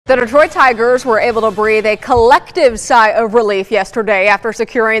The Detroit Tigers were able to breathe a collective sigh of relief yesterday after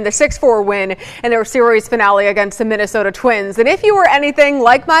securing the 6-4 win in their series finale against the Minnesota Twins. And if you were anything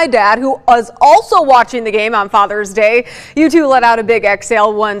like my dad, who was also watching the game on Father's Day, you too let out a big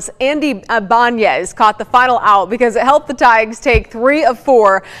exhale once Andy Ibanez caught the final out because it helped the Tigers take 3 of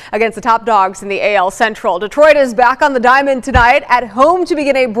 4 against the top dogs in the AL Central. Detroit is back on the diamond tonight at home to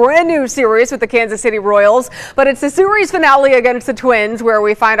begin a brand new series with the Kansas City Royals. But it's the series finale against the Twins where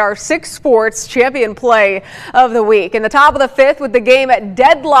we find our 6 Sports champion play of the week. In the top of the 5th, with the game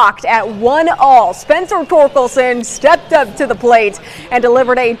deadlocked at 1-1, Spencer Torkelson stepped up to the plate and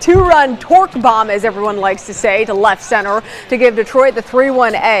delivered a 2-run torque bomb, as everyone likes to say, to left center to give Detroit the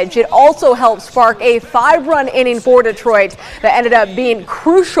 3-1 edge. It also helped spark a 5-run inning for Detroit that ended up being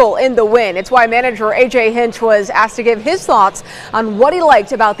crucial in the win. It's why manager A.J. Hinch was asked to give his thoughts on what he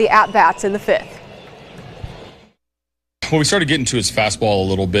liked about the at-bats in the 5th. Well, we started getting to his fastball a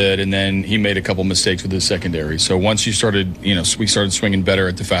little bit, and then he made a couple mistakes with his secondary. So once you started, we started swinging better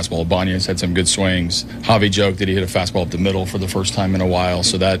at the fastball. Ibanez had some good swings. Javi joked that he hit a fastball up the middle for the first time in a while,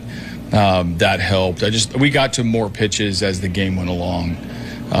 so that helped. We got to more pitches as the game went along,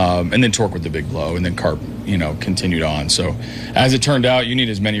 and then Torque with the big blow, and then Carp, continued on. So as it turned out, you need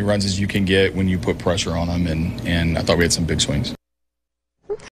as many runs as you can get when you put pressure on them, and I thought we had some big swings.